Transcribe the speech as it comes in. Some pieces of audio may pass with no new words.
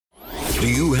Do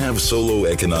you have solo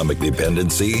economic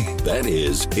dependency? That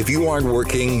is, if you aren't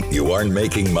working, you aren't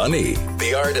making money.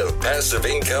 The Art of Passive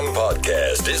Income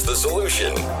podcast is the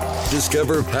solution.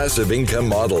 Discover passive income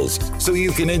models so you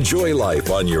can enjoy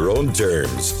life on your own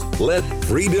terms. Let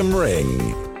freedom ring.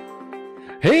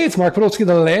 Hey, it's Mark Podolsky,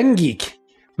 the Land Geek,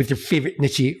 with your favorite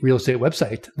niche real estate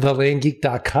website,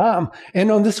 thelandgeek.com.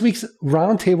 And on this week's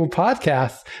Roundtable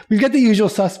podcast, we've got the usual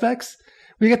suspects.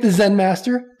 We got the Zen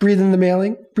Master, breathe in the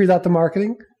mailing, breathe out the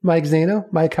marketing, Mike Zaino.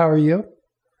 Mike, how are you?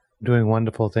 Doing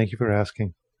wonderful. Thank you for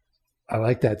asking. I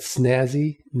like that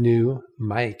snazzy new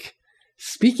mic.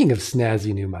 Speaking of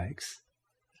snazzy new mics,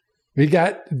 we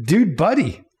got Dude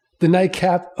Buddy, the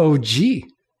Nightcap OG,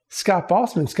 Scott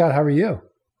Bossman. Scott, how are you?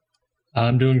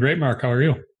 I'm doing great, Mark. How are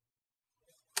you?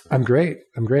 I'm great.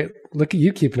 Look at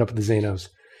you keeping up with the Zanos.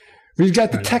 We've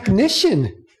got the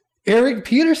technician, Eric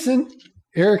Peterson.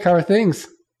 Eric, how are things?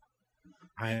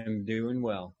 I am doing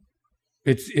well.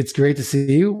 It's great to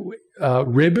see you.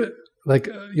 Rib,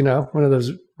 one of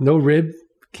those no rib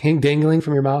dangling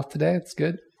from your mouth today. It's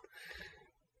good.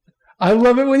 I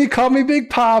love it when you call me Big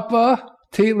Papa.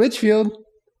 Tate Litchfield.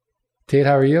 Tate,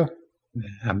 how are you?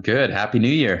 I'm good. Happy New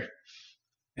Year.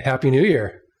 Happy New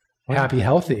Year. Wow. Happy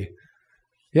healthy.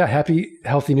 Yeah, happy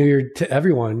healthy New Year to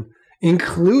everyone,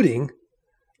 including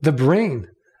the brain,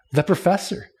 the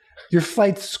professor, your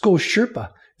flight school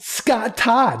Sherpa, Scott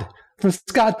Todd from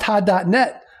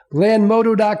scotttodd.net,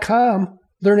 landmodo.com,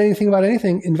 learn anything about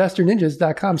anything,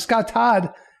 investorninjas.com. Scott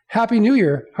Todd, Happy New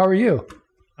Year. How are you?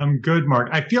 I'm good, Mark.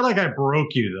 I feel like I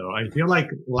broke you, though. I feel like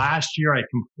last year I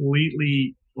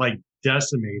completely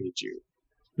decimated you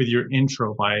with your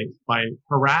intro by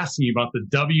harassing you about the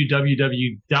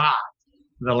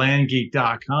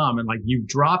www.thelandgeek.com. And you've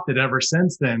dropped it ever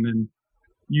since then. And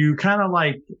you kind of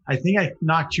I think I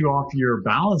knocked you off your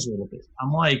balance a little bit.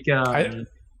 I'm like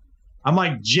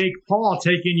Jake Paul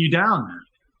taking you down there.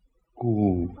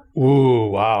 Ooh,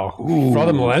 wow. Ooh. For all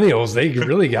the millennials, they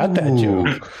really got that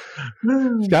joke.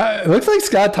 Scott, it looks like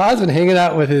Scott Todd's been hanging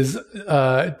out with his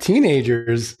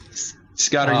teenagers.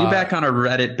 Scott, are you back on a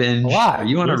Reddit binge? Are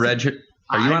you on a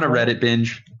Reddit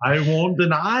binge? I won't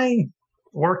deny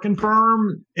or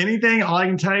confirm anything. All I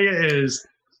can tell you is,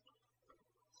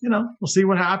 we'll see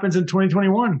what happens in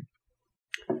 2021.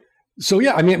 So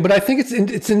yeah, but I think it's an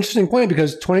interesting point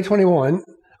because 2021,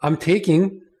 I'm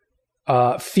taking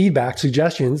feedback,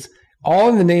 suggestions, all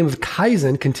in the name of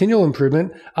Kaizen, continual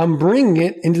improvement. I'm bringing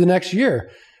it into the next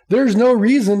year. There's no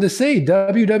reason to say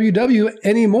WWW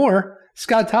anymore.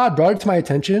 Scott Todd brought it to my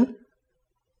attention.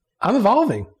 I'm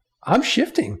evolving. I'm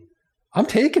shifting. I'm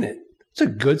taking it. It's a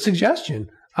good suggestion.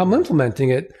 I'm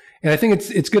implementing it. And I think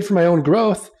it's good for my own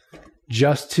growth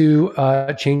just to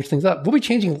change things up. We'll be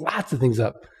changing lots of things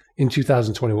up in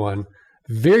 2021.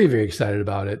 Very, very excited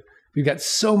about it. We've got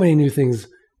so many new things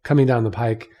coming down the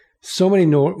pike, so many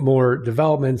more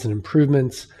developments and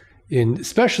improvements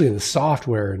especially in the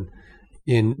software and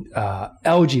in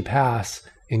LG Pass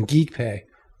and GeekPay.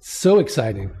 So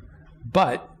exciting.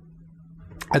 But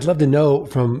I'd love to know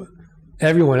from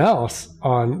everyone else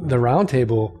on the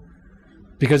roundtable,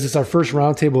 because it's our first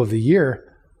roundtable of the year,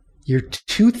 your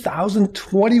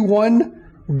 2021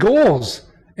 goals.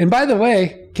 And by the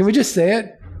way, can we just say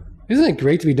it? Isn't it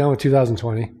great to be done with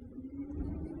 2020?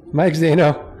 Mike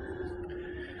Zaino.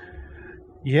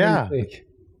 Yeah,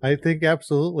 I think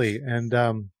absolutely. And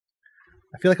I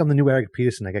feel like I'm the new Eric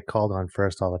Peterson. I get called on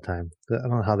first all the time. I don't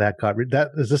know how that got.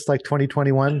 Is this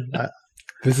 2021?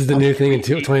 This is the new thing in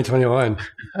 2021.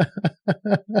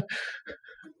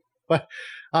 But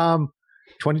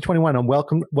 2021, I'm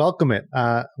welcome it.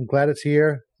 I'm glad it's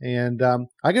here. And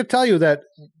I can tell you that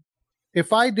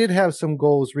if I did have some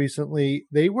goals recently,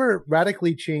 they were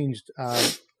radically changed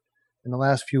in the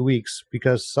last few weeks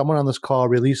because someone on this call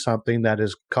released something that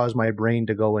has caused my brain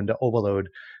to go into overload,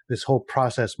 this whole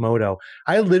process modo.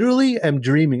 I literally am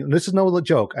dreaming. This is no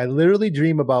joke. I literally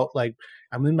dream about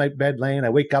I'm in my bed laying, I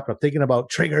wake up and I'm thinking about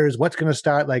triggers, what's going to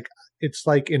start. It's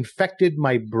infected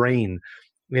my brain.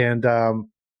 And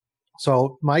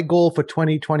so my goal for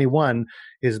 2021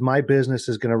 is my business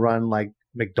is going to run like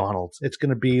McDonald's. It's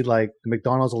going to be like the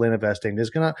McDonald's of land investing. There's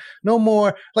going to no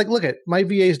more look at my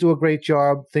VAs do a great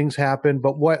job. Things happen.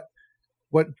 But what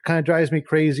kind of drives me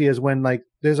crazy is when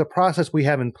there's a process we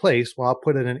have in place. Well, I'll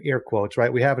put it in air quotes,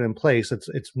 right? We have it in place.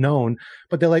 It's known,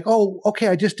 but they're like, oh, okay,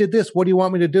 I just did this. What do you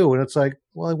want me to do? And it's like,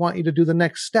 well, I want you to do the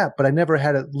next step, but I never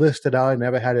had it listed out. I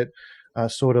never had it in a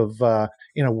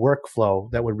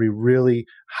workflow that would really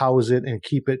house it and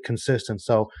keep it consistent.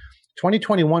 So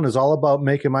 2021 is all about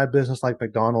making my business like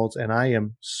McDonald's, and I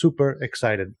am super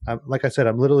excited. Like I said,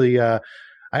 I'm literally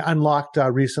unlocked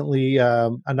recently,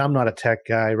 and I'm not a tech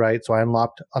guy, right? So I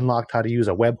unlocked how to use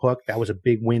a webhook. That was a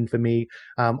big win for me.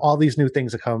 All these new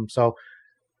things have come. So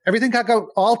everything got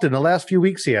altered in the last few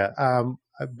weeks here. I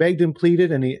begged and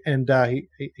pleaded, and he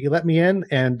let me in,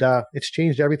 and it's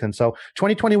changed everything. So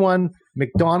 2021,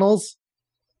 McDonald's,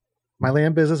 my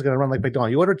land business is going to run like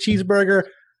McDonald's. You order a cheeseburger,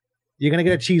 you're going to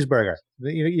get a cheeseburger.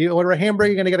 You order a hamburger,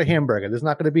 you're going to get a hamburger. There's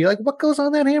not going to be like, what goes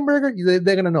on that hamburger? They're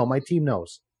going to know. My team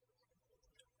knows.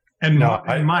 And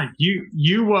Mike,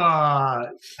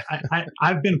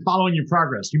 I've been following your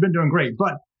progress. You've been doing great,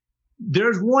 but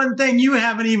there's one thing you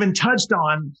haven't even touched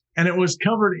on, and it was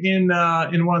covered in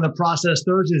one of the Process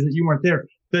Thursdays that you weren't there.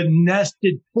 The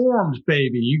nested forms,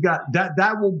 baby. You got that.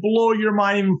 That will blow your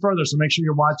mind even further. So make sure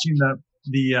you're watching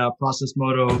the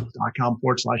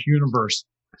processmoto.com/universe.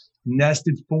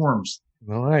 Nested forms.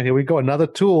 All right, here we go. Another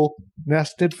tool.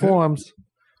 Nested forms.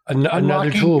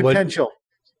 Another tool. Potential.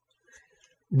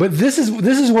 But this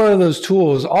is one of those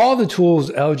tools. All the tools,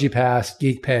 LG Pass,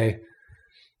 GeekPay,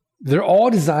 they're all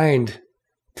designed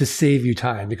to save you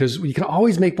time because we can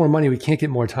always make more money. We can't get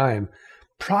more time.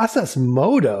 Process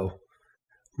Moto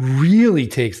really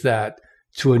takes that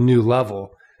to a new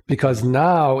level because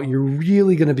now you're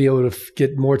really going to be able to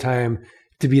get more time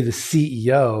to be the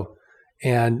CEO.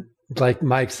 And like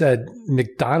Mike said,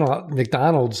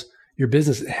 McDonald's, your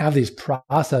business, have these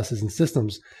processes and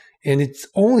systems, and it's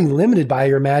only limited by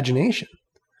your imagination.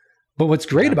 But what's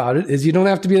great about it is you don't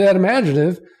have to be that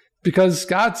imaginative, because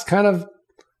Scott's kind of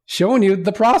showing you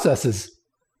the processes.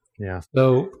 Yeah.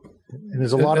 So and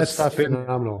there's a lot of stuff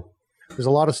phenomenal. There's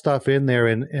a lot of stuff in there,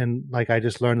 and like I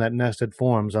just learned that nested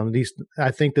forms.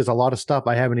 I think there's a lot of stuff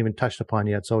I haven't even touched upon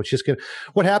yet. So it's just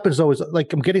what happens though is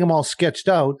like I'm getting them all sketched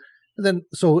out, and then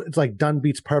so it's like done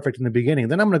beats perfect in the beginning.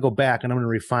 Then I'm going to go back and I'm going to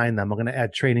refine them. I'm going to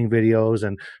add training videos,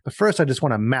 but first I just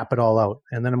want to map it all out,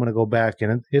 and then I'm going to go back,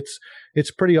 and it's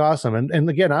pretty awesome. And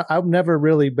again, I've never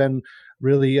really been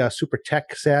super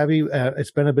tech savvy.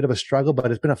 It's been a bit of a struggle,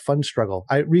 but it's been a fun struggle.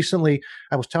 I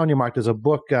was telling you, Mark, there's a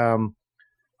book.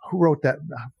 Who wrote that?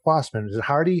 Bossman. Is it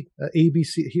Hardy?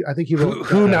 ABC. I think he wrote.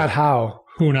 Who Not How.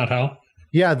 Who Not How.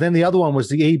 Yeah. Then the other one was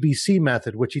the ABC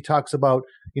method, which he talks about.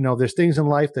 There's things in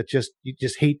life that you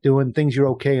just hate doing, things you're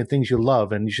okay and things you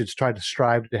love, and you should try to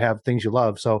strive to have things you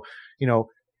love. So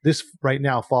this right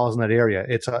now falls in that area.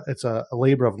 It's a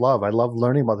labor of love. I love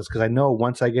learning about this because I know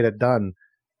once I get it done,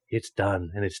 it's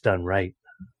done, and it's done right.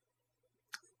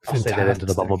 I'll say that into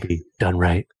the bumblebee. Done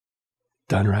right.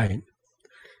 Done right.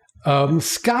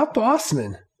 Scott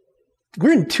Bossman,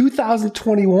 we're in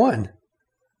 2021.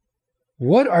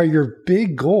 What are your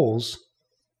big goals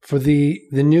for the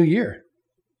new year?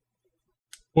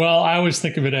 Well, I always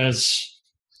think of it as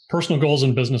personal goals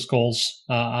and business goals,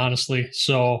 honestly.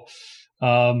 So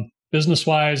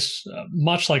business-wise,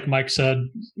 much like Mike said,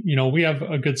 we have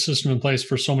a good system in place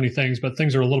for so many things, but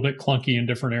things are a little bit clunky in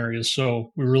different areas.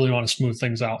 So we really want to smooth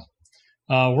things out.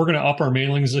 We're going to up our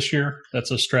mailings this year.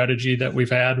 That's a strategy that we've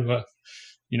had. I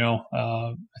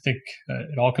think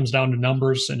it all comes down to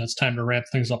numbers, and it's time to ramp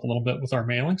things up a little bit with our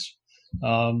mailings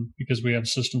because we have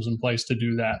systems in place to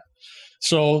do that.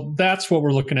 So that's what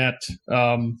we're looking at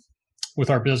with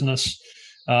our business.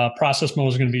 Process Mo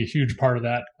is going to be a huge part of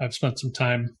that. I've spent some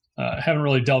time, haven't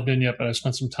really delved in yet, but I've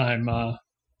spent some time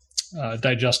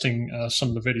digesting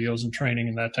some of the videos and training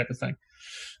and that type of thing.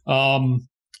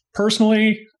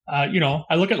 Personally, I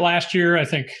look at last year, I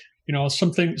think,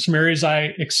 some areas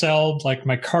I excelled, like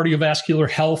my cardiovascular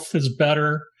health is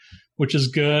better, which is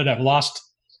good. I've lost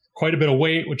quite a bit of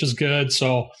weight, which is good.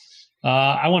 So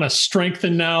I want to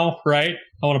strengthen now, right?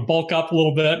 I want to bulk up a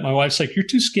little bit. My wife's like, you're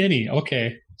too skinny.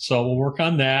 Okay. So we'll work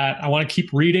on that. I want to keep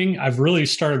reading. I've really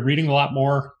started reading a lot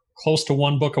more, close to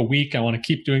one book a week. I want to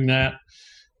keep doing that.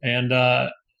 And,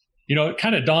 it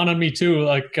kind of dawned on me too,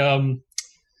 like,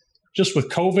 just with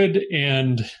COVID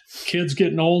and kids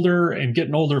getting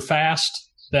older fast,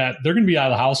 that they're going to be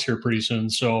out of the house here pretty soon.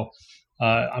 So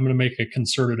I'm going to make a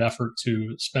concerted effort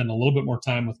to spend a little bit more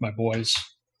time with my boys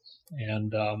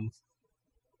and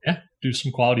do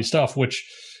some quality stuff, which,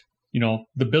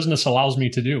 the business allows me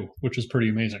to do, which is pretty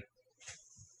amazing.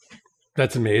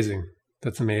 That's amazing.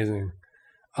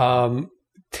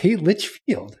 Tate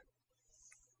Litchfield,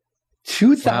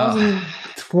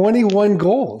 2021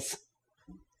 goals.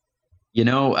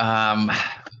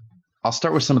 I'll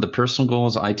start with some of the personal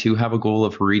goals. I too have a goal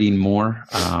of reading more.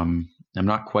 I'm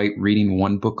not quite reading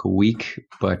one book a week,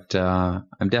 but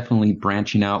I'm definitely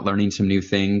branching out, learning some new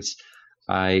things.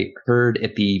 I heard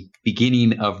at the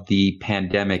beginning of the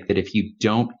pandemic that if you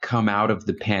don't come out of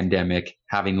the pandemic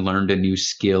having learned a new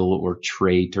skill or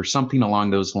trait or something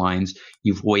along those lines,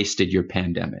 you've wasted your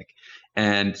pandemic.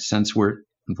 And since we're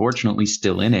unfortunately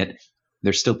still in it,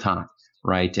 there's still time,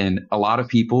 right? And a lot of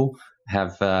people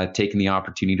have taken the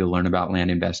opportunity to learn about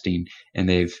land investing, and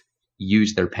they've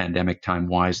used their pandemic time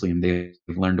wisely, and they've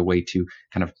learned a way to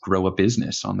kind of grow a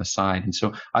business on the side. And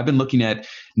so I've been looking at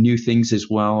new things as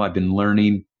well. I've been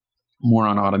learning more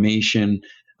on automation.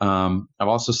 I've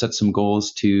also set some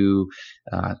goals to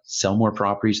sell more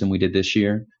properties than we did this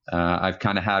year. I've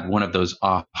kind of had one of those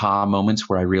aha moments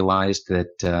where I realized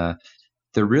that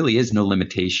there really is no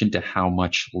limitation to how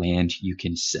much land you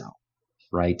can sell,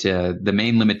 right? The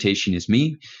main limitation is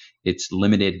me. It's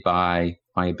limited by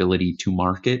my ability to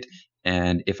market.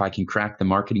 And if I can crack the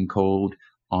marketing code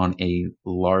on a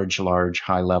large,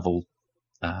 high level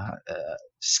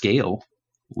scale,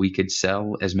 we could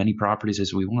sell as many properties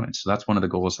as we wanted. So that's one of the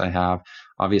goals I have.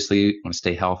 Obviously, I want to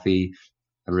stay healthy.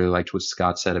 I really liked what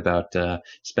Scott said about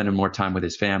spending more time with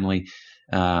his family,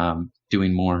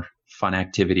 doing more fun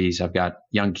activities. I've got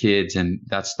young kids, and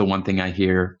that's the one thing I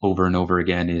hear over and over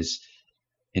again is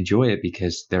enjoy it,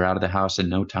 because they're out of the house in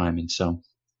no time. And so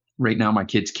right now my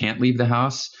kids can't leave the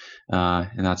house,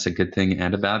 and that's a good thing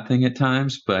and a bad thing at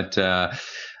times, but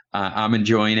I'm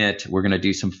enjoying it. We're going to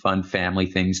do some fun family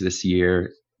things this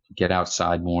year, get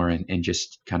outside more, and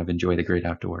just kind of enjoy the great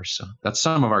outdoors. So that's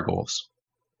some of our goals.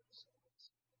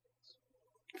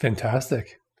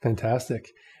 Fantastic.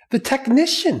 The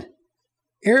technician,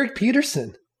 Eric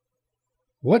Peterson.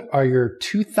 What are your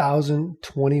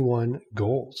 2021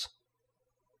 goals?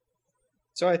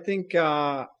 So I think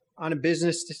on a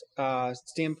business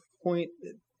standpoint,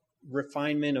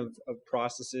 refinement of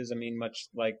processes. I mean, much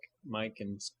like Mike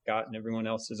and Scott and everyone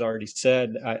else has already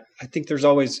said, I think there's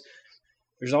always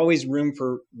room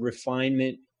for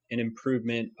refinement and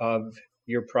improvement of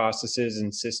your processes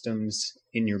and systems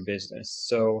in your business.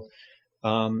 So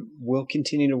we'll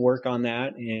continue to work on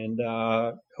that and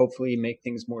hopefully make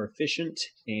things more efficient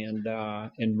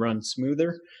and run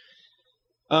smoother.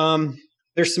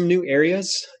 There's some new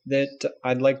areas that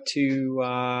I'd like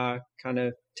to kind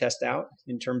of test out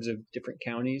in terms of different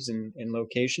counties and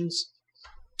locations.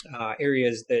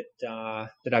 Areas that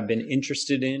I've been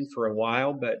interested in for a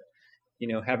while, but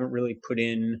haven't really put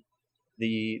in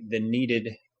the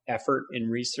needed effort and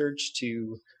research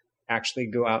to actually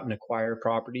go out and acquire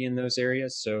property in those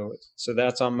areas. So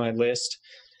that's on my list.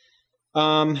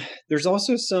 There's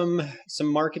also some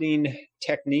marketing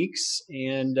techniques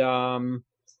and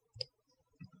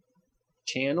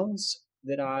channels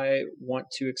that I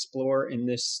want to explore in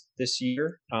this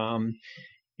year.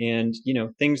 And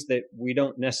things that we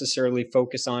don't necessarily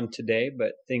focus on today,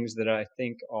 but things that I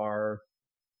think are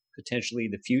potentially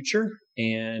the future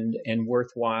and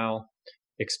worthwhile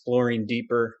exploring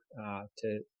deeper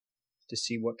to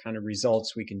see what kind of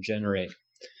results we can generate.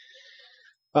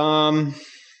 And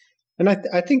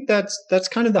I think that's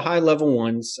kind of the high level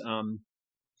ones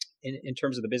in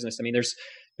terms of the business. I mean,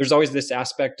 there's always this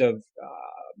aspect of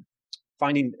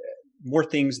finding more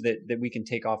things that we can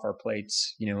take off our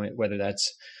plates, whether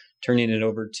that's turning it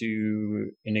over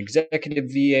to an executive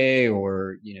VA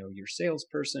or, your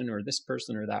salesperson or this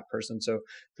person or that person. So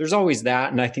there's always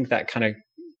that. And I think that kind of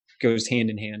goes hand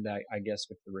in hand, I guess,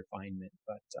 with the refinement.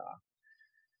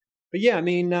 But yeah, I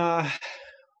mean,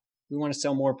 we want to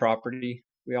sell more property.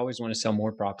 We always want to sell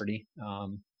more property.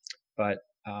 But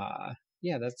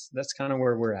yeah, that's kind of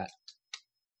where we're at.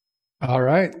 All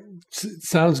right.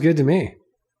 Sounds good to me.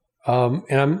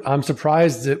 And I'm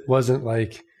surprised it wasn't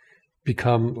like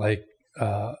become like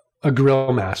a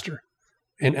grill master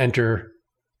and enter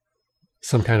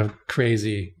some kind of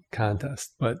crazy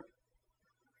contest. But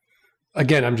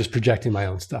again, I'm just projecting my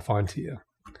own stuff onto you.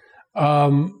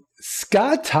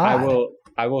 Scott Todd.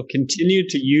 I will continue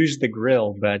to use the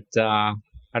grill, but I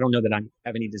don't know that I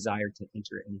have any desire to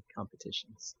enter any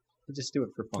competitions. I'll just do it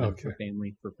for fun, for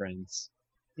family, for friends,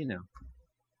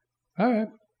 All right.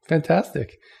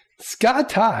 Fantastic. Scott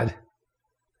Todd,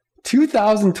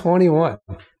 2021.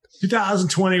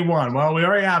 2021. Well, we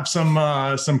already have some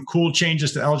cool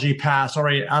changes to LG Pass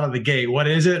already out of the gate. What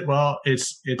is it? Well,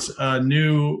 it's a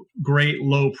new great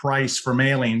low price for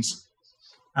mailings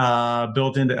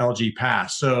built into LG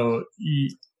Pass. So,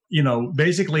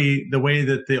 basically the way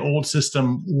that the old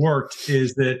system worked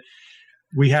is that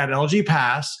we had LG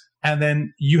Pass, and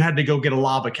then you had to go get a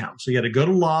Lob account. So you had to go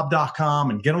to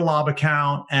lob.com and get a Lob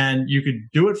account, and you could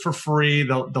do it for free,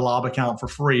 the Lob account for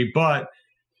free. But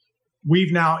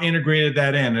we've now integrated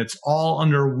that in. It's all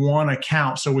under one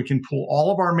account. So we can pull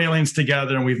all of our mailings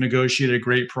together, and we've negotiated a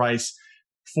great price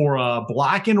for a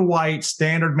black and white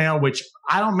standard mail, which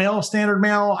I don't mail standard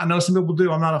mail. I know some people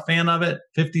do. I'm not a fan of it.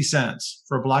 50 cents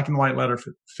for a black and white letter,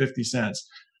 50 cents.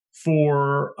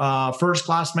 For first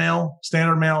class mail,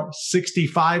 standard mail,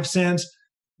 65 cents.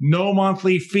 no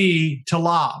monthly fee to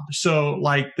lob. So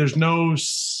like there's no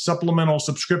supplemental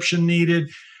subscription needed.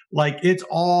 Like it's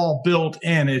all built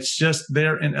in. It's just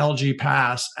there in LG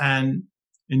Pass, and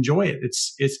enjoy it.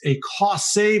 It's a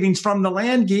cost savings from the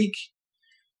Land Geek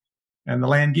and the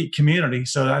Land Geek community.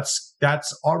 So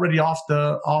that's already off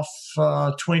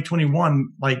 2021,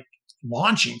 like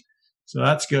launching. So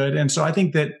that's good. And so I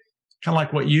think that kind of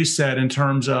like what you said in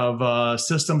terms of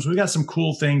systems, we got some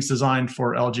cool things designed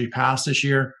for LG Pass this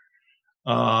year.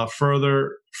 Further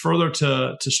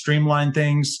to streamline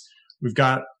things, we've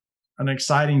got an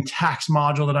exciting tax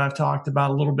module that I've talked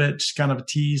about a little bit, just kind of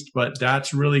teased, but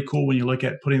that's really cool when you look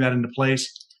at putting that into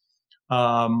place.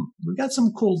 We've got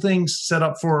some cool things set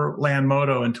up for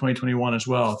LandModo in 2021 as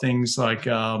well. Things like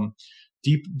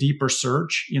deeper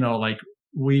search. Like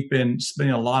we've been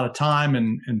spending a lot of time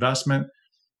and investment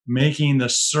making the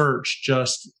search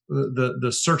just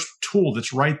the search tool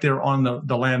that's right there on the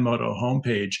LandModo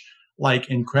homepage, like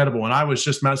incredible. And I was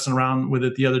just messing around with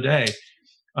it the other day.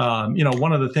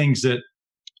 One of the things that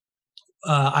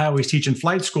I always teach in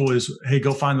flight school is, hey,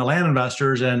 go find the land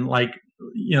investors and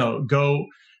go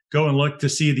and look to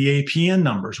see the APN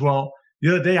numbers. Well,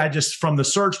 the other day, I just, from the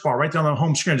search bar right down on the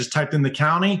home screen, I just typed in the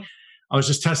county. I was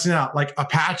just testing out like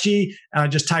Apache, and I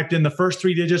just typed in the first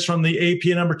 3 digits from the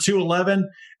APN number 211.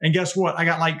 And guess what? I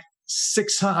got like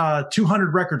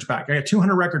 200 records back. I got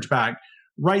 200 records back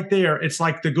right there. It's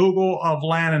like the Google of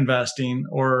land investing,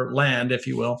 or land, if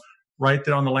you will, right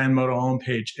there on the LandModo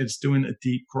homepage. It's doing a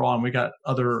deep crawl, and we got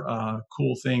other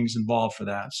cool things involved for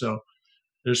that. So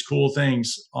there's cool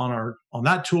things on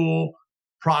that tool.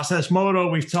 Process Modo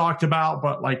we've talked about,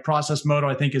 but like Process Modo,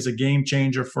 I think is a game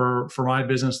changer for my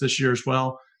business this year as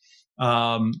well.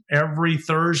 Every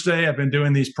Thursday, I've been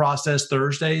doing these Process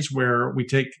Thursdays where we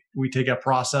take a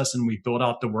process and we build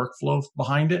out the workflow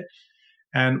behind it.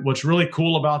 And what's really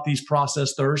cool about these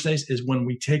Process Thursdays is when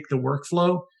we take the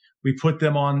workflow, we put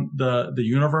them on the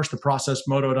universe, the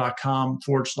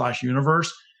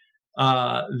processmodo.com/universe.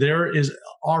 There is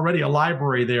already a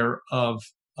library there of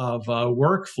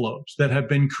workflows that have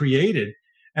been created.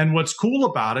 And what's cool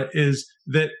about it is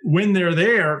that when they're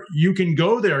there, you can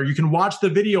go there, you can watch the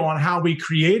video on how we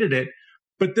created it,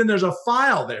 but then there's a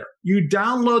file there. You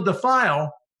download the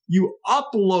file, you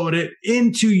upload it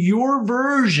into your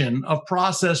version of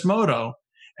Process Modo,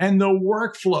 and the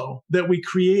workflow that we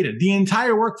created, the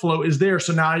entire workflow is there.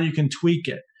 So now you can tweak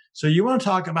it. So you want to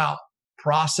talk about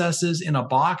processes in a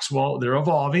box? Well, they're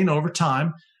evolving over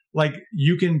time. Like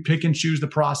you can pick and choose the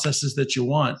processes that you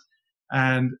want.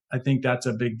 And I think that's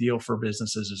a big deal for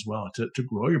businesses as well, to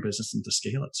grow your business and to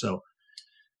scale it. So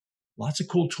lots of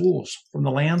cool tools. From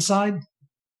the land side,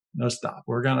 no stop.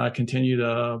 We're going to continue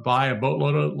to buy a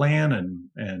boatload of land and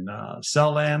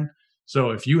sell land. So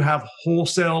if you have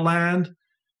wholesale land,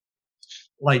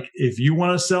 like if you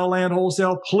want to sell land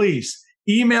wholesale, please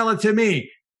email it to me,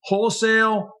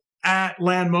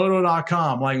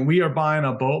 wholesale@landmodo.com. Like we are buying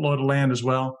a boatload of land as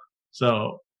well.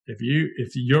 So if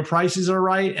your prices are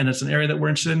right and it's an area that we're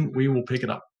interested in, we will pick it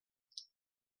up.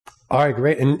 All right,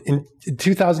 great. And in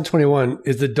 2021,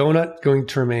 is the donut going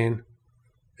to remain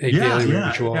a daily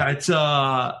ritual? Yeah, it's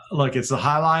it's the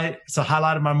highlight. It's a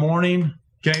highlight of my morning.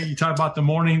 Okay, you talk about the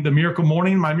morning, the miracle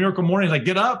morning. My miracle morning is I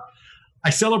get up, I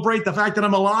celebrate the fact that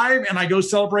I'm alive, and I go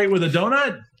celebrate with a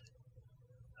donut,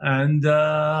 and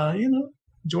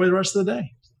enjoy the rest of the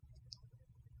day.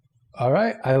 All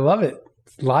right, I love it.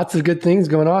 Lots of good things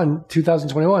going on in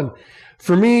 2021.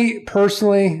 For me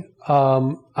personally,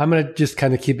 I'm going to just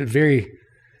kind of keep it very,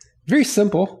 very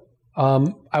simple.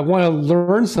 I want to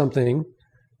learn something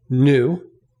new,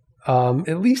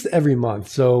 at least every month.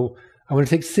 So I want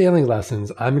to take sailing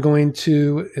lessons. I'm going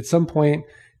to, at some point,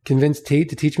 convince Tate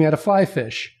to teach me how to fly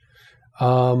fish.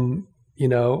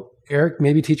 Eric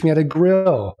maybe teach me how to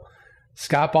grill.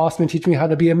 Scott Bossman teach me how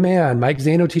to be a man. Mike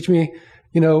Zano teach me,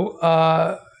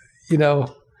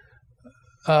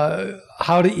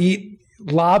 how to eat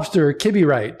lobster or kibbe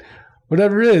right,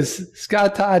 whatever it is.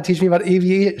 Scott Todd teach me about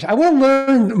aviation. I want to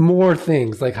learn more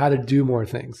things, like how to do more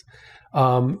things.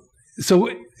 So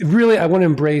really, I want to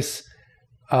embrace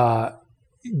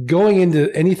going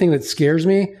into anything that scares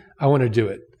me. I want to do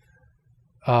it.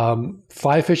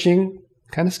 Fly fishing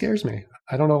kind of scares me.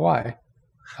 I don't know why,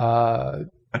 but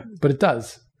it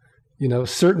does.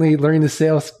 Certainly learning to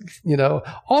sail,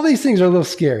 all these things are a little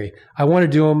scary. I want to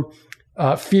do them.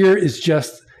 Fear is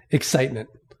just excitement.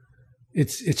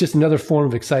 It's just another form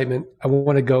of excitement. I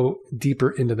want to go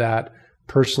deeper into that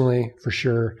personally, for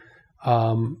sure.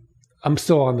 I'm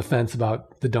still on the fence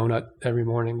about the donut every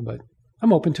morning, but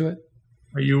I'm open to it.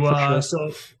 Are you sure.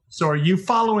 So are you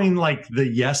following like the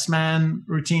yes man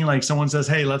routine? Like someone says,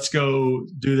 hey, let's go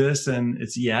do this, and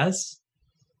it's yes?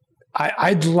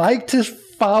 I'd like to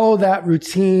follow that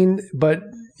routine, but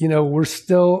we're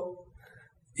still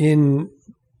in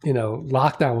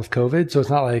lockdown with COVID, so it's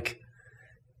not like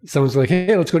someone's like,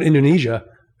 hey, let's go to Indonesia.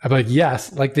 I'm like,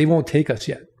 yes, like they won't take us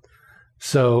yet.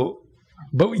 So,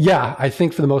 but yeah, I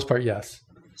think for the most part, yes.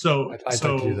 So I'd like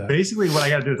to do that. Basically what I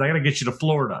got to do is I got to get you to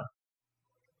Florida,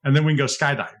 and then we can go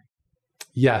skydiving.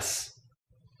 Yes.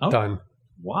 Oh. Done.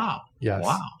 Wow. Yes.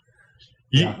 Wow.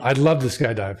 Yeah, I'd love to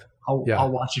skydive.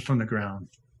 I'll watch you from the ground.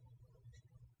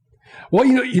 Well,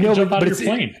 jump out of your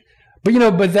plane.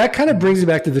 But that kind of brings me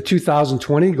back to the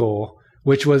 2020 goal,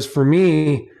 which was for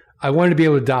me, I wanted to be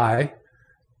able to die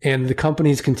and the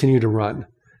companies continue to run.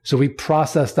 So we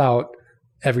processed out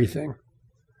everything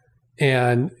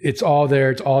and it's all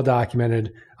there. It's all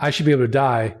documented. I should be able to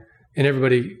die and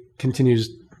everybody continues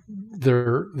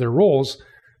their roles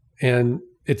and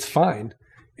it's fine.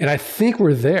 And I think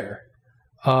we're there.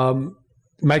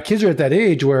 My kids are at that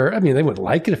age where, they wouldn't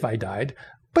like it if I died,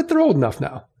 but they're old enough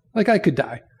now. Like I could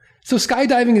die. So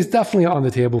skydiving is definitely on the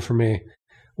table for me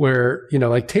where,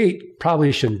 like Tate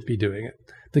probably shouldn't be doing it.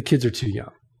 The kids are too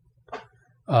young.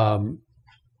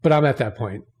 But I'm at that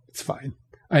point. It's fine.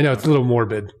 I know it's a little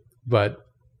morbid, but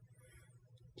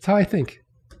it's how I think.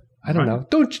 I don't know.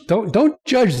 Don't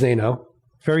judge Zaino.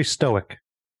 Very stoic.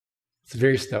 It's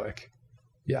very stoic.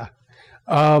 Yeah.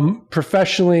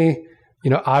 Professionally,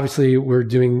 obviously we're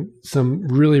doing some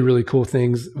really, really cool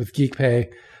things with GeekPay.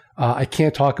 I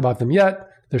can't talk about them yet.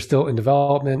 They're still in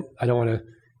development. I don't want to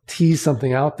tease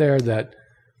something out there that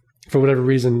for whatever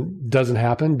reason doesn't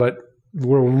happen, but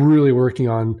we're really working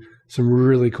on some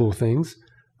really cool things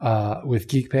with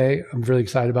GeekPay. I'm really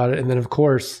excited about it. And then of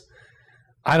course,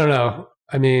 I don't know.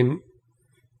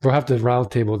 We'll have to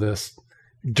roundtable this.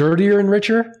 Dirtier and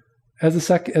Richer as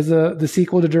the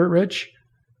sequel to Dirt Rich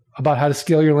about how to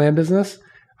scale your land business.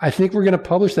 I think we're going to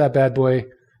publish that bad boy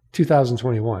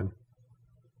 2021.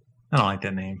 I don't like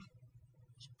that name.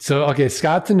 So, okay,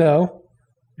 Scott's a no.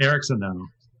 Eric's a no.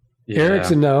 Yeah.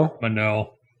 Eric's a no. A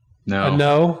no. No. A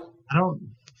no. I don't.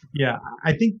 Yeah,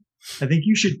 I think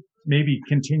you should maybe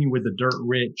continue with the Dirt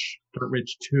Rich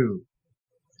 2.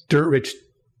 Dirt Rich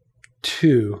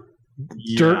 2.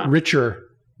 Yeah. Dirt Richer.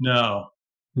 No.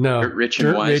 Dirt Rich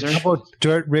and Wiser. How about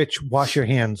Dirt Rich, Wash Your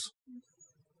Hands?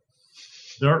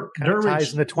 Dirt Ties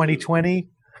Rich into 2020.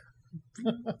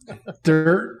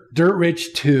 Dirt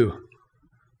Rich 2.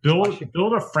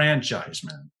 Build a franchise,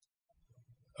 man.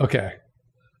 Okay.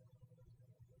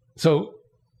 So,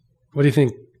 what do you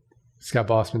think, Scott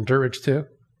Bossman? Dirt Rich 2?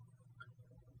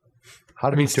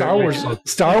 Star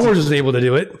Wars is able to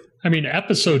do it.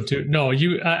 Episode 2. No,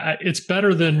 it's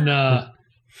better than.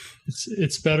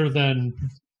 It's better than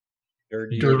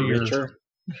Dirty and Richer.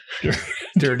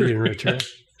 Dirty and Richer.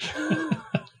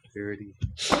 Dirty.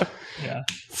 Yeah.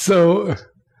 So,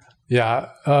 yeah.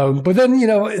 But then,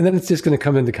 and then it's just going to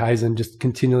come into Kaizen, just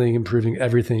continually improving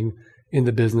everything in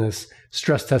the business,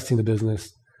 stress testing the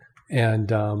business, and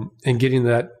getting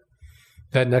that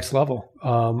next level.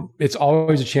 It's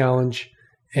always a challenge.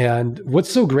 And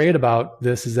what's so great about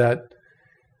this is that,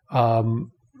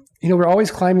 we're always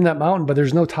climbing that mountain, but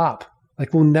there's no top.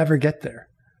 Like we'll never get there.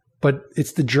 But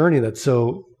it's the journey that's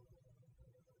so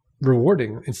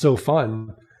rewarding and so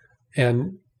fun,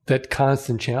 and that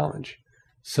constant challenge.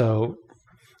 So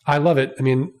I love it.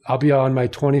 I'll be on my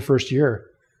 21st year,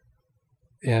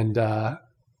 and I'm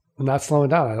not slowing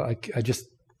down. I just,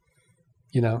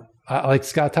 I like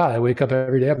Scott Todd. I wake up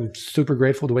every day. I'm super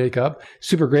grateful to wake up.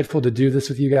 Super grateful to do this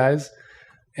with you guys,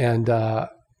 and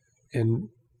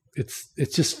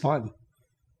it's just fun.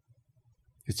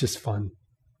 It's just fun.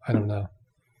 I don't know,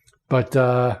 but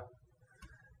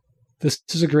this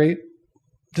is a great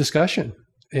discussion,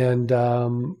 and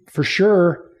for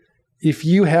sure, if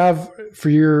you have for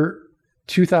your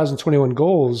 2021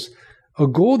 goals a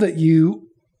goal that you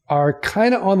are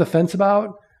kind of on the fence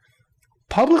about,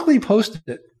 publicly post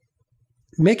it.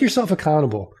 Make yourself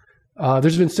accountable.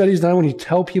 There's been studies done when you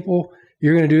tell people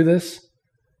you're going to do this.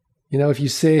 If you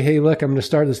say, hey, look, I'm going to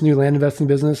start this new land investing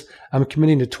business. I'm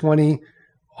committing to 20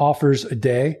 offers a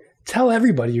day. Tell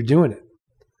everybody you're doing it.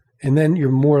 And then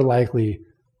you're more likely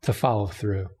to follow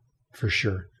through for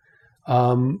sure.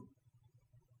 But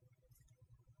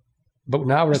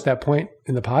now we're at that point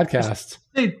in the podcast.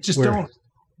 Hey, just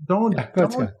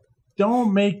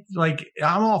don't make, like,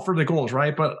 I'm all for the goals,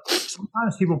 right? But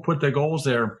sometimes people put their goals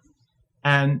there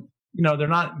and, they're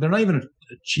not even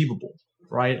achievable,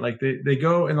 right? Like they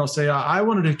go and they'll say, I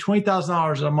want to do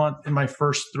 $20,000 a month in my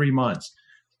first 3 months.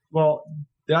 Well,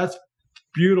 that's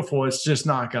beautiful, it's just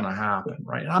not going to happen,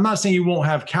 right? I'm not saying you won't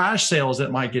have cash sales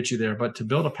that might get you there, but to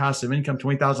build a passive income,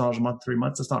 $20,000 a month, 3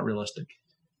 months, that's not realistic.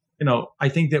 I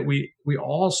think that we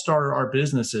all started our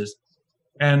businesses,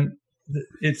 and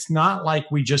it's not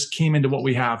like we just came into what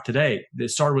we have today.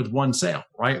 It started with one sale,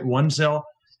 right? One sale.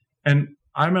 And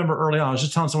I remember early on, I was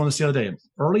just telling someone this the other day,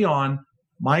 early on,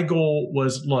 my goal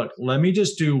was, look, let me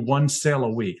just do one sale a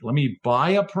week. Let me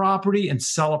buy a property and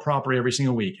sell a property every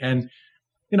single week. And,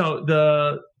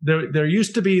 there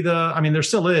used to be there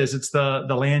still is, it's the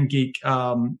Land Geek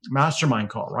mastermind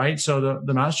call, right? So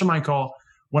the mastermind call,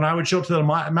 when I would show up to the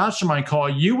mastermind call,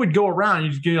 you would go around,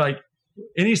 you'd be like,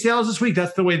 any sales this week?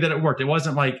 That's the way that it worked. It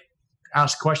wasn't like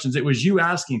ask questions. It was you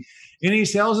asking, any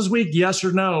sales this week? Yes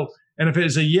or no? And if it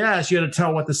was a yes, you had to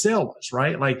tell what the sale was,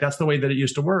 right? Like that's the way that it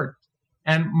used to work.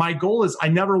 And my goal is I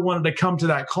never wanted to come to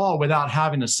that call without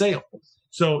having a sale.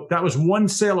 So that was one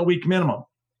sale a week minimum.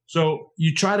 So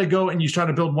you try to go and you try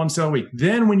to build one sale a week.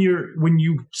 Then when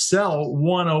you sell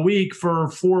one a week for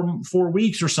four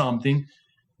weeks or something,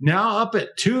 now up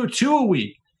at two a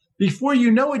week. Before you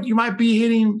know it, you might be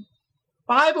hitting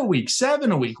 5 a week,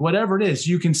 7 a week, whatever it is.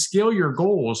 You can scale your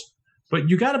goals, but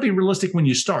you got to be realistic when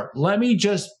you start. Let me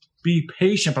just be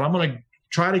patient, but I'm going to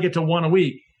try to get to 1 a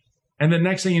week. And the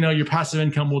next thing you know, your passive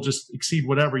income will just exceed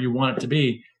whatever you want it to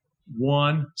be,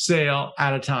 one sale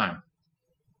at a time.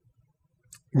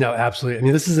 No, absolutely. I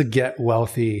mean, this is a get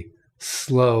wealthy,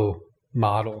 slow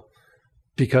model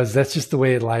because that's just the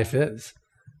way life is.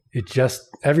 It just,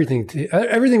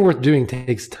 everything worth doing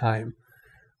takes time.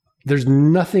 There's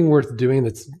nothing worth doing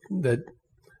that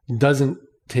doesn't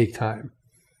take time.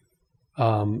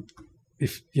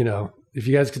 If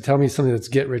you guys could tell me something that's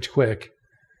get rich quick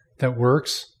that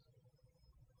works,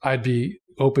 I'd be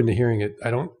open to hearing it.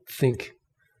 I don't think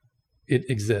it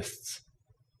exists.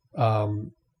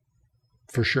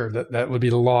 For sure, that would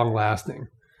be long lasting.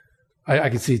 I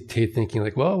could see Tate thinking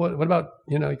like, well, what about,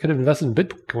 you could have invested in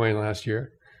Bitcoin last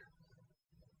year.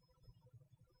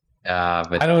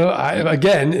 But I don't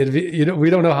know. We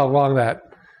don't know how long that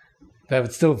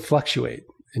would still fluctuate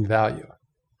in value.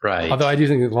 Right. Although I do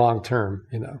think long term,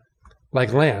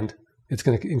 like land, it's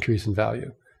going to increase in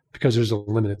value because there's a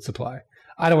limited supply.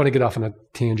 I don't want to get off on a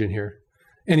tangent here.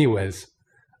 Anyways,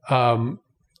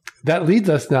 that leads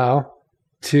us now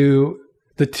to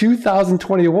the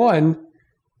 2021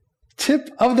 tip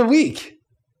of the week: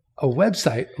 a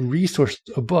website, a resource,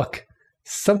 a book,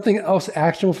 something else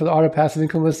actionable for the Art of Passive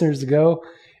Income listeners to go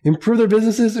improve their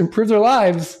businesses, improve their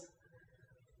lives.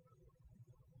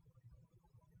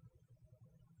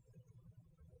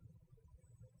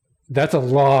 That's a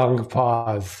long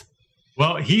pause.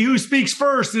 Well, he who speaks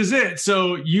first is it.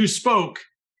 So you spoke.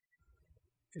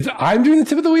 I'm doing the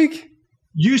tip of the week?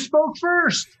 You spoke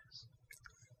first.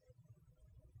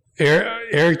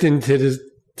 Eric didn't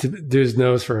do his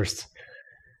nose first.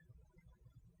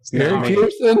 Eric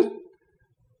Peterson?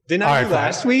 Didn't I do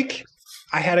last week?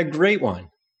 I had a great one.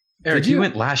 Eric, you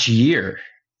went last year.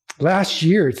 Last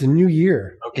year. It's a new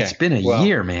year. Okay. It's been a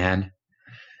year, man.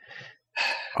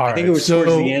 I think it was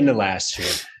towards the end of last year.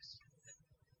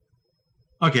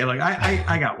 Okay, like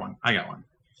I got one.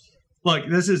 Look,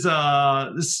 this is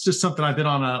just something I've been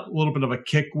on a little bit of a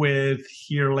kick with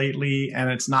here lately, and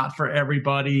it's not for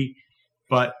everybody.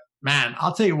 But man,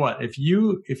 I'll tell you what, if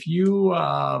you're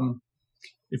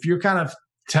kind of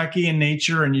techie in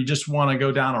nature and you just want to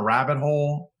go down a rabbit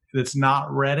hole that's not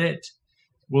Reddit,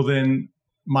 well then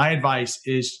my advice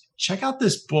is check out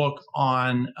this book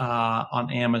on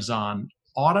Amazon,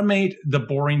 Automate the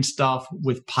Boring Stuff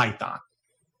with Python.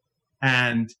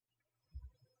 And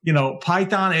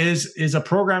Python is a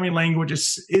programming language.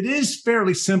 It is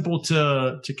fairly simple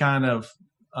to kind of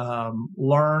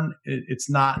learn. It's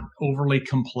not overly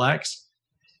complex.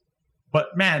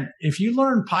 But man, if you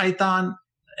learn Python,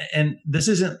 and this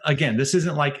isn't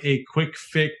like a quick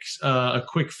fix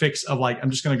of like, I'm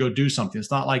just going to go do something.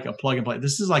 It's not like a plug and play.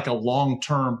 This is like a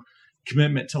long-term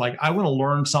commitment to like, I want to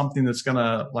learn something that's going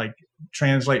to like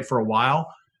translate for a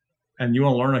while. And you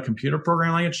want to learn a computer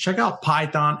programming language, check out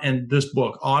Python and this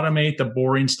book, Automate the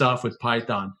Boring Stuff with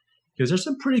Python, because there's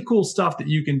some pretty cool stuff that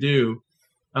you can do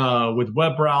with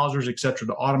web browsers, et cetera,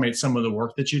 to automate some of the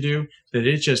work that you do, that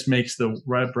it just makes the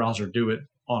web browser do it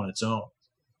on its own.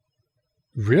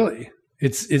 Really?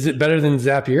 Is it better than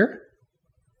Zapier?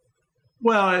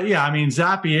 Well, yeah. I mean,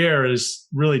 Zapier is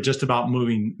really just about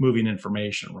moving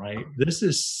information, right? This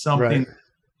is something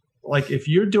like if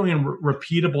you're doing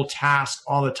repeatable tasks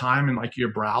all the time in like your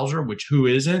browser, which who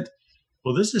isn't?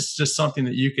 Well, this is just something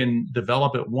that you can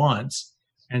develop at once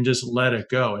and just let it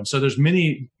go. And so there's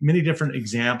many, many different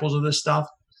examples of this stuff.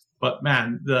 But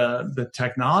man, the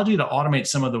technology to automate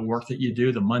some of the work that you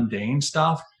do, the mundane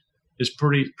stuff, is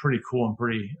pretty cool and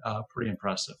pretty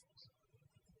impressive.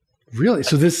 Really?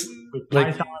 So this with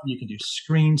Python, you can do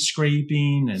screen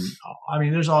scraping, and I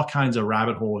mean, there's all kinds of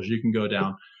rabbit holes you can go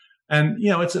down. And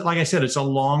it's like I said, it's a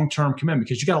long-term commitment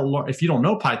because you got to learn. If you don't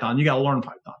know Python, you got to learn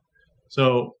Python.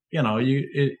 So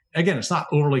again, it's not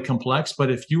overly complex,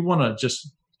 but if you want to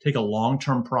just take a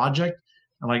long-term project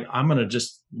and like I'm going to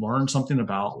just learn something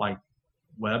about like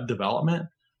web development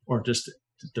or just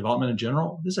development in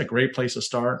general, this is a great place to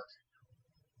start.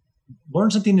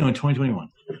 Learn something new in 2021.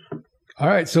 All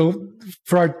right. So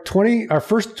for our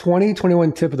first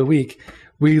 2021 tip of the week,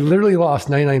 we literally lost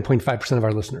 99.5% of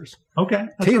our listeners. Okay.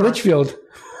 Tate Litchfield,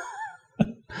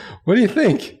 what do you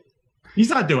think? He's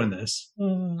not doing this.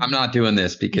 I'm not doing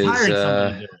this because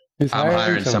I'm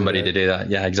hiring somebody to do that.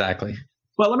 Yeah, exactly.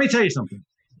 But let me tell you something.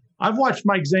 I've watched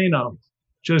Mike Zaino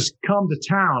just come to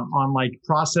town on like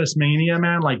Process Mania,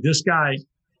 man. Like this guy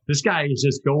is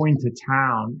just going to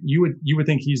town. You would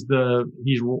think he's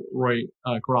Roy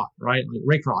Kroc, right? Like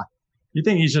Ray Kroc. You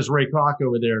think he's just Ray Kroc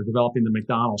over there developing the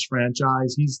McDonald's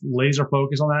franchise. He's laser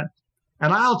focused on that.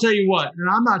 And I'll tell you what, and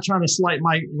I'm not trying to slight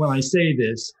Mike when I say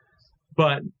this,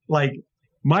 but like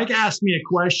Mike asked me a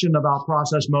question about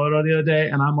Process Moto the other day,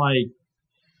 and I'm like,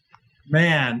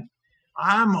 man,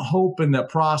 I'm hoping that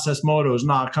Process Moto is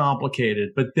not complicated.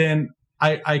 But then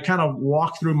I kind of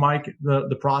walk through Mike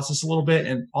the process a little bit,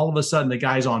 and all of a sudden the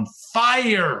guy's on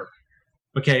fire.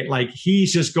 Okay, like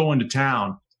he's just going to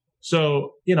town.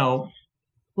 So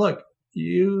look,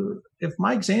 if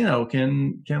Mike Zaino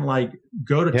can like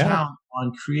go to town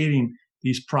on creating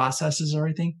these processes or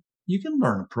everything, you can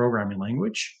learn a programming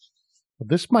language. Well,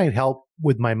 this might help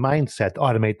with my mindset,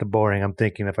 automate the boring. I'm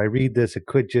thinking if I read this, it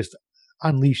could just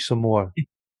unleash some more.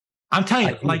 I'm telling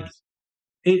you, like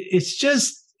it's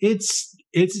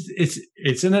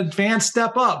an advanced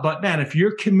step up. But man, if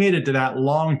you're committed to that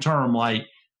long term, like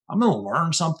I'm going to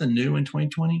learn something new in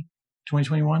 2020,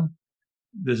 2021,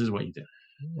 this is what you do.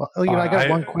 Well, I got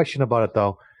one question about it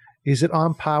though. Is it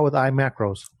on par with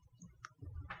iMacros?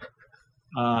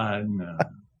 No.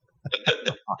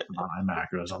 Talk about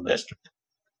iMacros on this.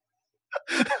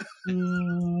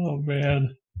 Oh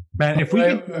man. If we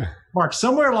can, Mark,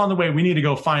 somewhere along the way, we need to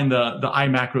go find the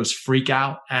iMacros freak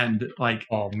out and like,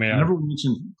 oh man, whenever we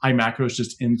mention iMacros,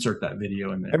 just insert that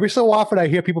video in there. Every so often I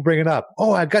hear people bring it up.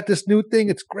 Oh, I've got this new thing.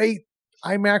 It's great.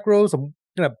 iMacros. I'm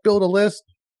going to build a list.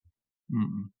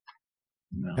 No,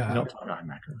 we don't talk about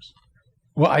iMacros.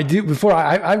 Well, I do. Before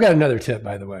I've got another tip,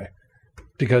 by the way,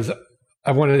 because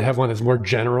I wanted to have one that's more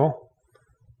general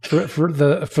for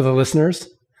the listeners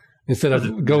instead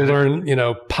of go learn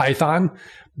Python.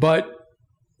 But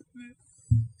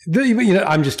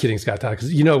I'm just kidding, Scott,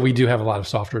 because we do have a lot of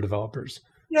software developers.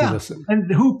 Yeah, who listen.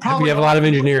 And who probably we have a lot of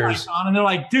engineers, Python, and they're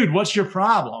like, "Dude, what's your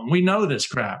problem? We know this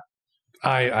crap."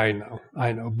 I know.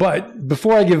 But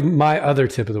before I give my other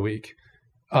tip of the week,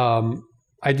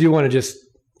 I do want to just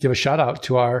give a shout out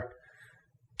to our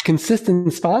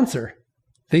consistent sponsor.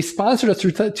 They sponsored us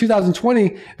through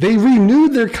 2020. They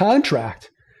renewed their contract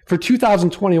for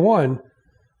 2021.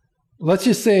 Let's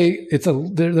just say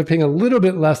they're paying a little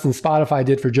bit less than Spotify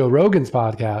did for Joe Rogan's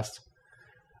podcast,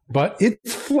 but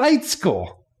it's Flight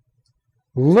School.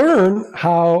 Learn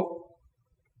how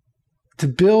to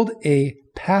build a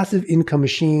passive income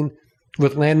machine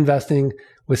with land investing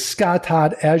with Scott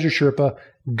Todd as your Sherpa.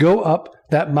 Go up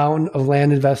that mountain of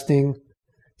land investing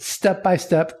step by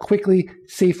step, quickly,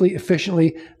 safely,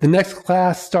 efficiently. The next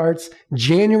class starts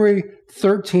January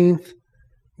 13th.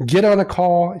 Get on a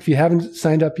call if you haven't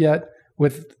signed up yet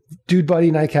with Dude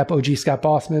Buddy, Nightcap OG Scott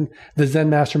Bossman, the Zen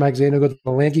Master Mike Zaino. Go to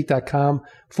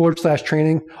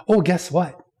landgeek.com/training. Oh, guess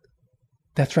what?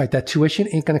 That's right. That tuition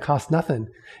ain't going to cost nothing.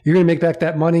 You're going to make back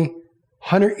that money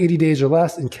 180 days or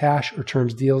less in cash or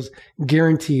terms deals,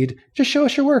 guaranteed. Just show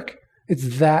us your work.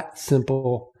 It's that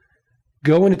simple.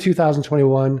 Go into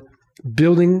 2021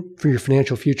 building for your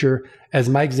financial future. As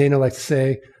Mike Zaino likes to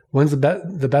say, when's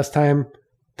the best time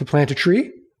to plant a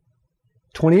tree?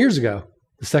 20 years ago.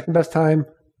 The second best time,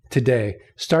 today.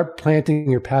 Start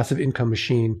planting your passive income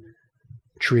machine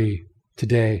tree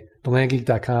today.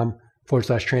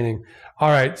 thelandgeek.com/training. All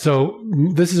right. So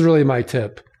this is really my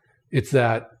tip. It's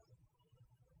that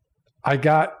I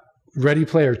got Ready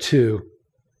Player 2,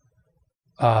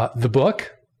 the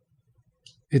book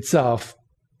itself,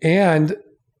 and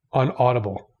on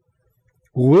Audible.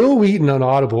 Will Wheaton on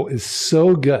Audible is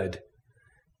so good.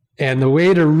 And the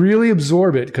way to really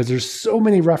absorb it, because there's so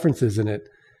many references in it,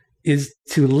 is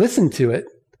to listen to it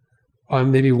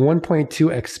on maybe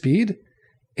 1.2x speed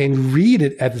and read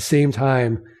it at the same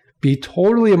time. Be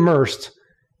totally immersed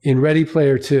in Ready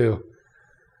Player 2,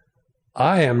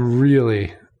 I am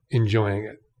really enjoying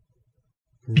it.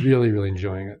 Really, really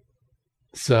enjoying it.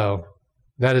 So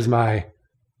that is my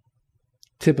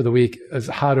tip of the week, is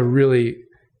how to really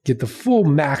get the full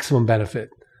maximum benefit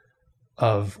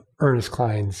of Ernest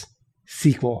Cline's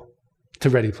sequel to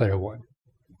Ready Player One.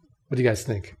 What do you guys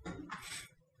think?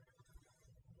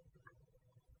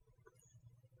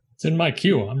 It's in my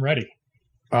queue. I'm ready.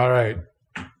 All right.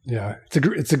 Yeah,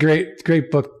 it's a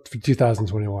great book for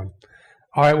 2021.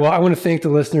 All right. Well, I want to thank the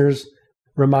listeners,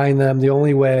 remind them the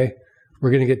only way we're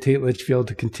going to get Tate Litchfield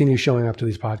to continue showing up to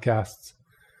these podcasts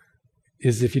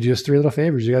is if you do us three little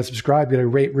favors. You got to subscribe, you got to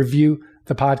rate, review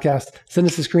the podcast, send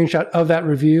us a screenshot of that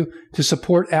review to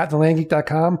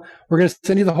support@thelandgeek.com. We're going to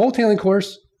send you the whole tailing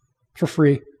course for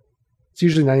free. It's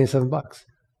usually $97.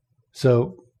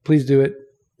 So please do it.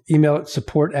 Email it,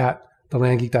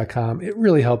 support@thelandgeek.com. It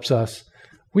really helps us.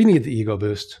 We need the ego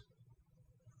boost.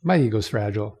 My ego's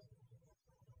fragile.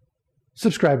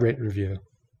 Subscribe, rate, and review.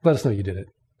 Let us know you did it.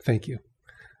 Thank you.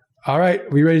 All right.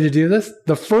 We ready to do this?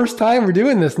 The first time we're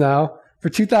doing this now for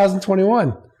 2021.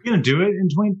 You're going to do it in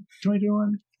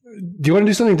 2021? Do you want to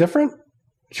do something different?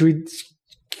 Should we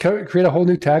create a whole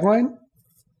new tagline?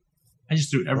 I just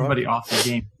threw everybody off the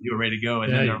game. You were ready to go.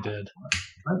 And Yeah, then you did.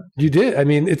 You did. I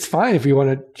mean, it's fine if you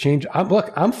want to change.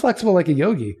 I'm flexible like a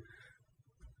yogi.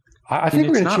 I think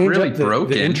we're going to change really up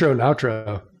the intro and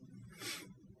outro.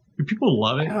 Do people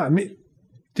love it? Yeah, I mean,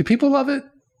 do people love it?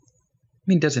 I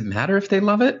mean, does it matter if they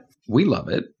love it? We love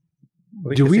it.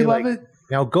 Do we love it?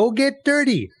 Now go get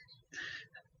dirty.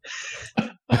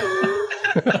 The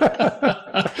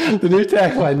new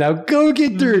tagline. Now go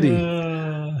get dirty.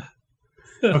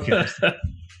 Okay.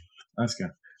 Let's go.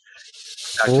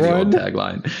 Actually, the old One,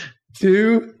 tagline.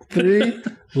 2, 3.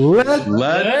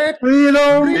 Let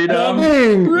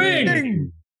freedom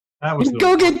ring. That was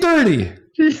Go get dirty.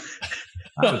 that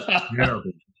was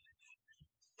terrible.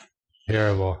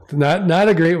 Terrible. Not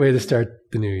a great way to start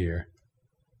the new year.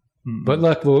 But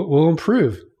look, we'll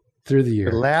improve through the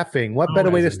year. We're laughing. What better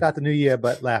way to Amazing. start the new year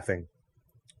but laughing?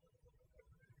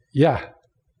 Yeah.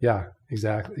 Yeah,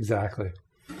 exactly. You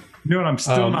know what I'm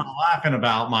still not laughing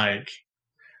about, Mike?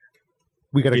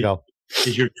 We got to go.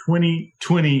 Is your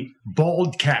 2020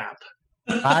 bald cap.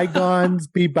 Bygones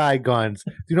be bygones.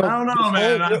 You know, I don't know,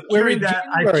 man. I carried that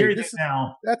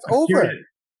now. That's I over.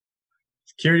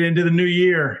 Carried it into the new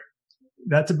year.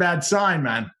 That's a bad sign,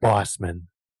 man. Bossman.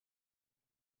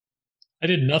 I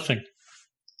did nothing.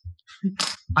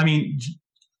 I mean,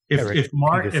 if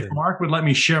Mark would let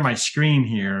me share my screen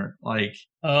here, like,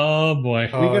 Oh boy. We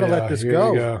got to let this here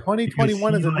go. we go.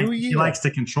 2021 is a new he year. likes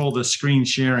to control the screen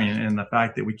sharing and the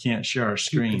fact that we can't share our Keep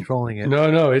screen controlling it.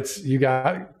 No, it's you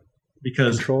got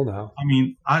because control now. I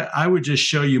mean, I would just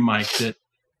show you, Mike, that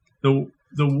the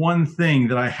one thing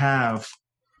that I have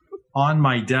on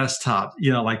my desktop,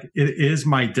 you know, like it is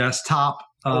my desktop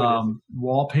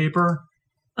wallpaper.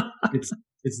 It's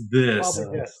this.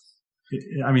 Probably yes.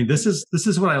 I mean, this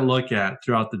is what I look at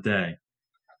throughout the day.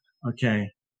 Okay.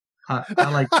 I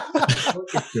like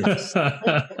look at this.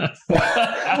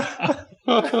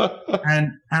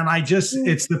 And I just,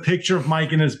 it's the picture of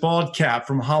Mike in his bald cap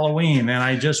from Halloween. And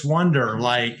I just wonder,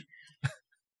 like,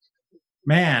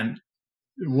 man,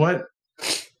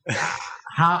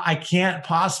 how I can't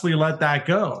possibly let that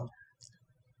go.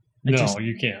 No,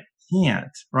 you can't.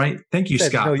 Can't, right? Thank you,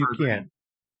 Scott. No, you can't.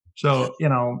 So, you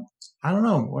know, I don't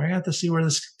know. We're going to have to see where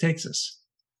this takes us.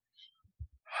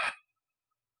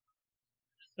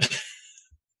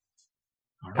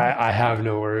 All right. I have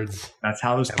no words. That's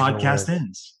how this Have no podcast words.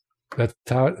 ends. That's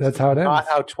how it ends. Not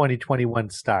how 2021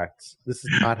 starts. This is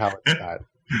not how it starts.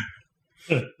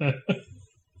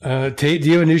 Tate, do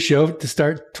you have a new show to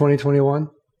start 2021?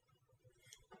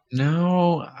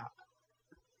 No,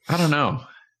 I don't know.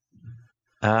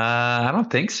 I don't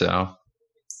think so.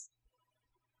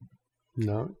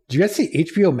 No. Did you guys see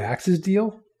HBO Max's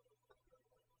deal?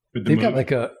 They've got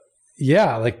like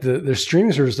their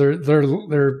streaming service.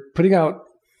 They're putting out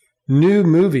new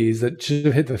movies that should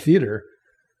have hit the theater,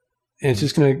 and it's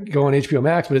just going to go on HBO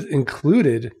Max, but it's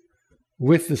included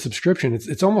with the subscription.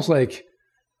 It's almost like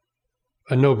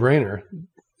a no-brainer.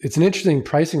 It's an interesting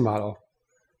pricing model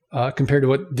compared to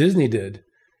what Disney did.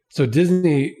 So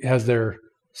Disney has their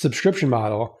subscription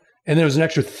model, and there was an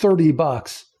extra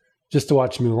 $30 just to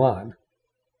watch Mulan.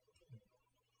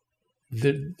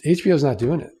 The HBO's not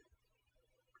doing it.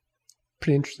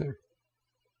 Pretty interesting.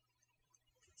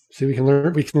 See, we can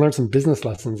learn some business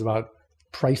lessons about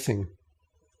pricing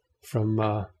from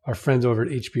our friends over at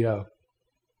HBO.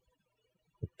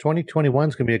 2021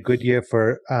 is going to be a good year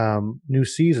for new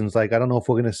seasons. Like, I don't know if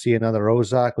we're going to see another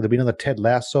Ozark. Will there be another Ted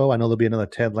Lasso? I know there'll be another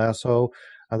Ted Lasso.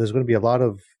 There's going to be a lot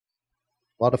of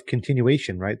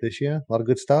continuation, right, this year? A lot of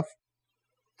good stuff.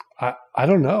 I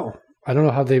don't know. I don't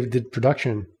know how they did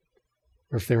production,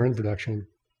 or if they were in production.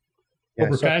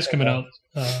 Cobra Kai's coming out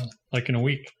like in a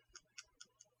week.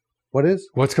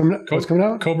 What's coming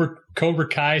out? Cobra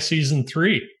Kai season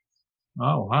 3.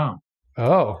 Oh, wow.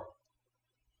 Oh.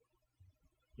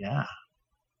 Yeah.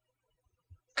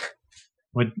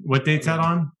 What date's that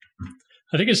on?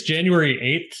 I think it's January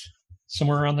 8th,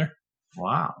 somewhere around there.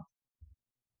 Wow.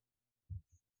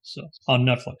 So on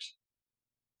Netflix.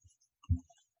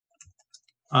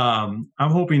 I'm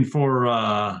hoping for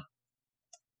a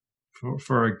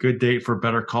good date for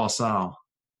Better Call Saul.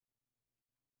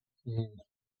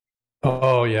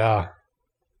 Oh yeah,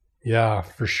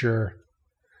 for sure.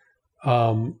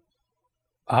 I'm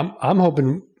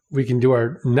hoping we can do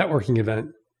our networking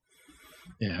event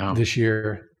this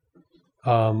year,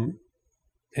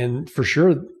 and for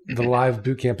sure the live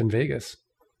boot camp in Vegas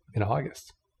in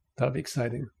August. That'll be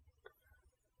exciting.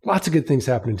 Lots of good things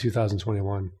happen in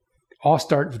 2021. All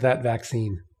start with that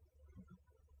vaccine.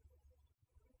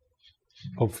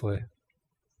 Hopefully.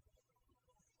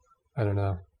 I don't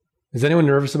know. Is anyone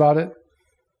nervous about it?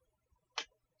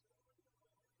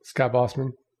 Scott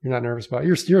Bossman, you're not nervous about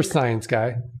it? You're a science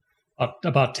guy.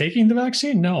 About taking the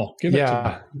vaccine? No. Give it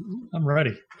to me. I'm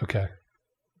ready. Okay.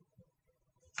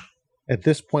 At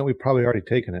this point, we've probably already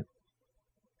taken it.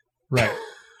 Right.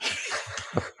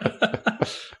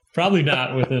 Probably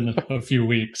not within a few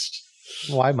weeks.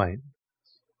 Well, I might.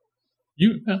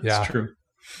 That's true.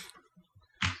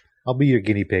 I'll be your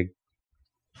guinea pig.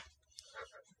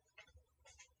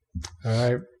 All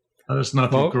right. Let us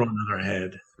not grow another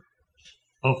head.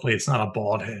 Hopefully it's not a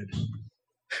bald head.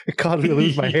 It caused me to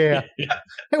lose my hair.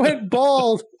 I went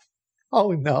bald.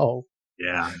 Oh no.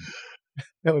 Yeah.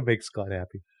 That would make Scott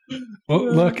happy.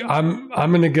 Well, look, I'm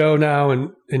going to go now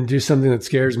and do something that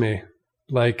scares me.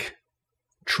 Like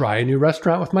try a new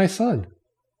restaurant with my son.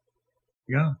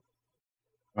 Yeah.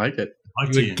 I like it.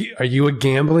 Are you a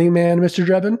gambling man, Mr.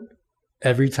 Drebin?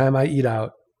 Every time I eat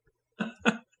out.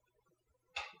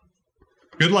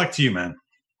 Good luck to you, man.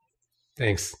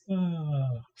 Thanks.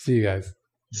 See you guys.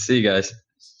 See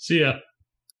ya.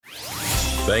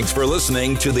 Thanks for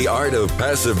listening to the Art of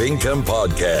Passive Income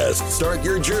podcast. Start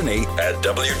your journey at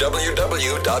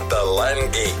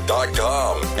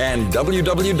www.thelandgeek.com and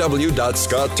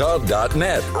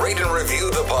www.scotttodd.net. Rate and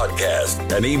review the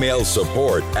podcast and email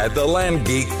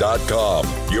support@thelandgeek.com.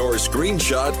 Your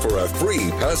screenshot for a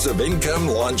free passive income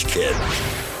launch kit.